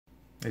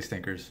Hey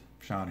stinkers,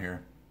 Sean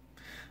here.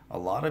 A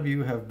lot of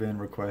you have been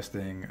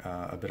requesting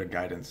a bit of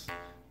guidance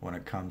when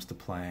it comes to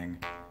playing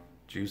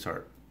Jews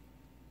harp.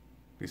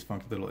 These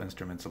funky little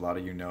instruments, a lot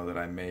of you know that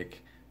I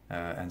make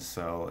and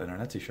sell in our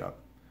Etsy shop.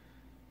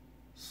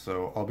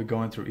 So I'll be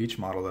going through each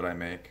model that I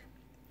make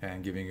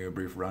and giving you a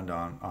brief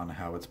rundown on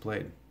how it's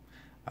played.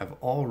 I've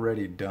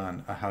already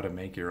done a how to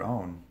make your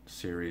own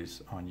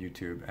series on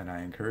YouTube, and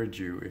I encourage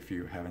you, if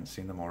you haven't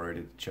seen them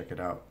already, to check it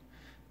out.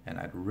 And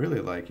I'd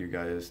really like you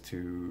guys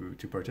to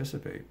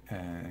participate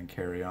and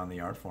carry on the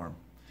art form,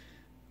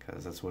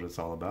 because that's what it's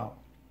all about.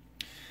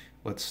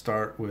 Let's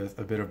start with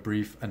a bit of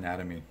brief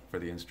anatomy for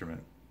the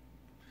instrument.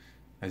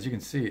 As you can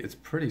see, it's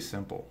pretty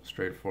simple,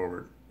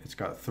 straightforward. It's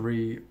got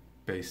three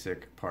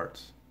basic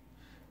parts.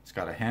 It's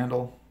got a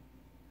handle,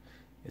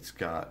 it's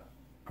got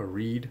a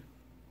reed,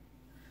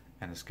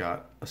 and it's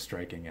got a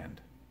striking end.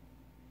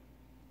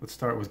 Let's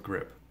start with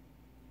grip.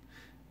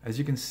 As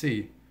you can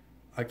see,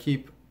 I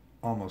keep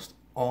almost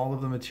all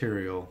of the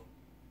material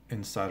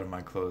inside of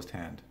my closed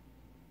hand.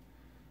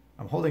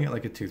 I'm holding it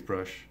like a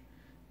toothbrush,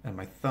 and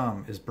my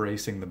thumb is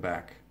bracing the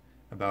back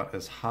about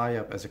as high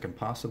up as it can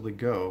possibly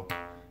go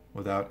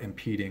without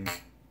impeding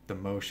the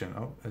motion.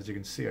 Oh, as you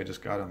can see, I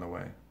just got in the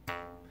way.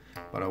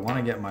 But I want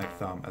to get my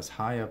thumb as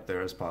high up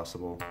there as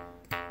possible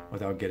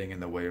without getting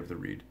in the way of the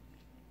reed.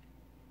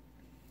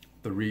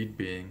 The reed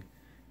being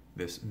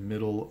this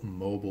middle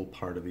mobile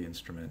part of the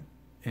instrument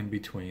in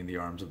between the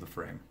arms of the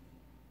frame.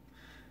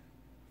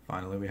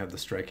 Finally, we have the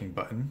striking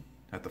button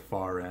at the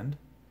far end,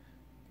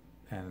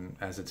 and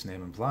as its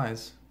name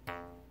implies,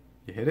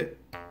 you hit it,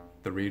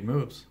 the reed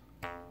moves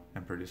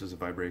and produces a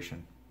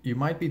vibration. You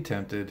might be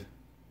tempted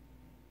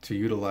to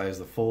utilize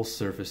the full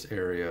surface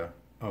area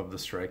of the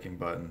striking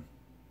button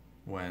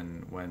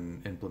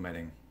when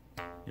implementing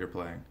your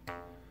playing,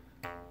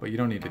 but you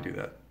don't need to do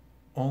that.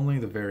 Only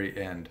the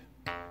very end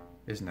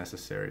is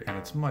necessary, and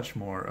it's much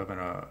more of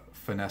a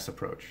finesse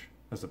approach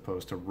as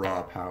opposed to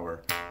raw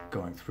power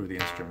going through the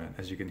instrument.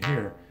 As you can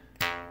hear,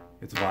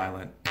 it's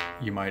violent.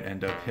 You might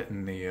end up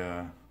hitting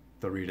the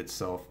reed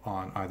itself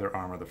on either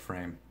arm of the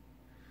frame.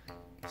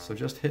 So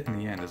just hitting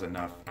the end is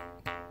enough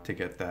to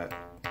get that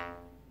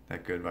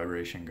good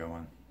vibration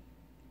going.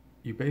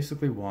 You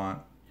basically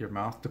want your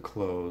mouth to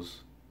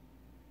close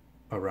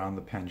around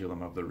the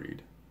pendulum of the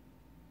reed.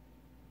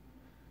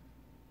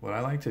 What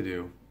I like to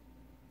do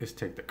is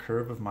take the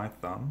curve of my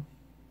thumb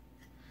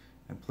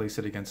and place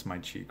it against my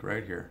cheek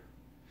right here.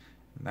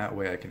 And that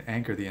way I can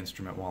anchor the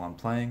instrument while I'm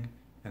playing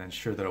and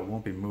ensure that it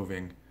won't be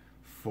moving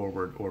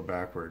forward or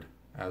backward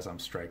as I'm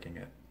striking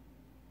it.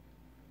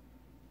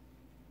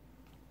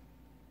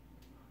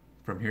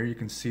 From here you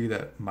can see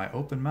that my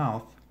open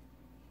mouth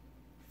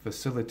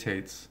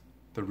facilitates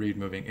the reed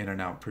moving in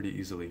and out pretty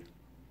easily.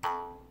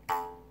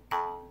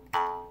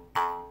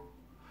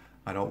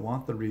 I don't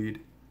want the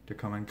reed to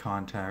come in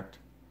contact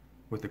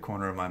with the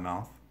corner of my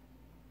mouth,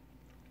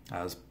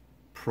 as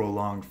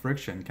prolonged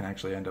friction can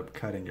actually end up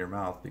cutting your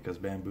mouth because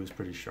bamboo is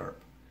pretty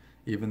sharp.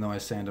 Even though I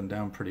sand them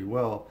down pretty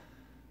well,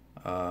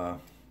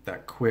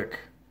 that quick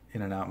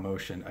in and out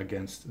motion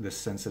against the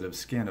sensitive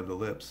skin of the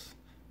lips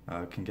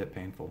can get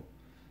painful.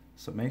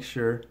 So make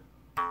sure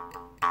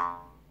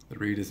the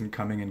reed isn't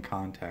coming in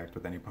contact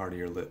with any part of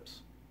your lips.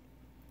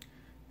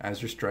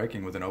 As you're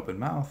striking with an open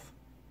mouth,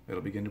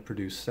 it'll begin to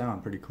produce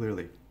sound pretty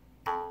clearly.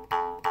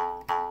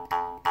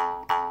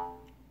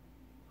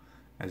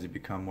 As you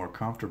become more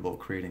comfortable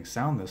creating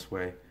sound this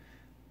way,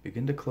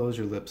 begin to close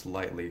your lips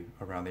lightly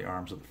around the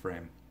arms of the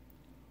frame.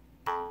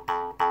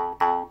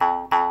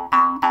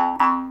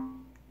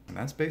 And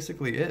that's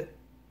basically it.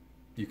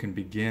 You can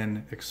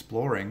begin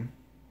exploring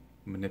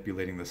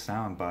manipulating the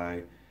sound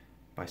by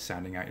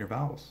sounding out your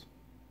vowels.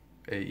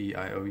 A, E,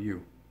 I, O,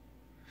 U.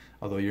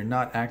 Although you're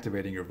not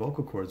activating your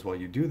vocal cords while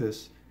you do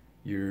this,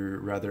 you're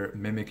rather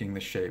mimicking the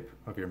shape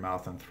of your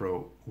mouth and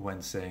throat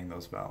when saying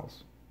those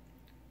vowels.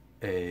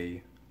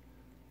 A,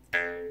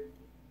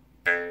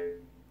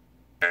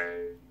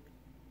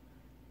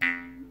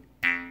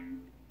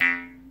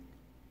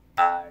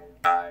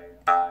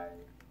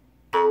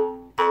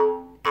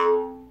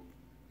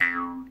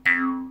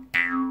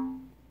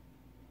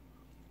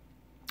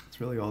 That's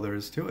really all there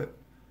is to it.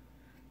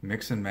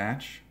 Mix and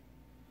match.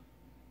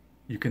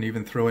 You can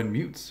even throw in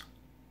mutes.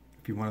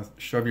 If you want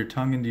to shove your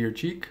tongue into your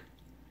cheek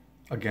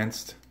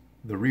against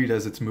the reed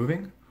as it's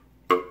moving.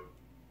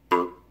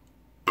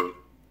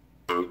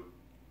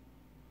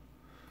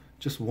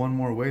 Just one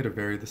more way to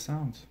vary the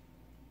sounds.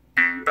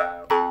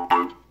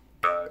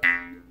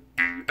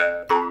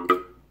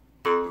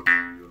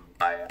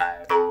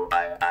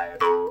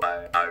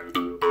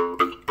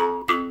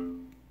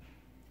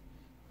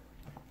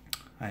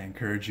 I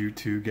encourage you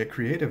to get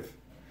creative.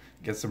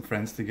 Get some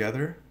friends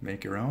together,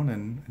 make your own,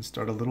 and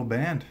start a little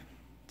band.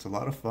 It's a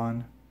lot of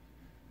fun,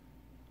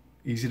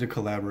 easy to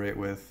collaborate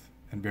with,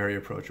 and very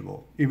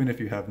approachable, even if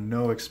you have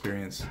no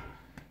experience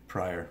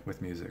prior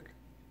with music.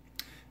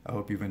 I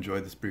hope you've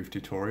enjoyed this brief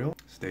tutorial.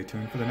 Stay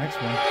tuned for the next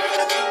one.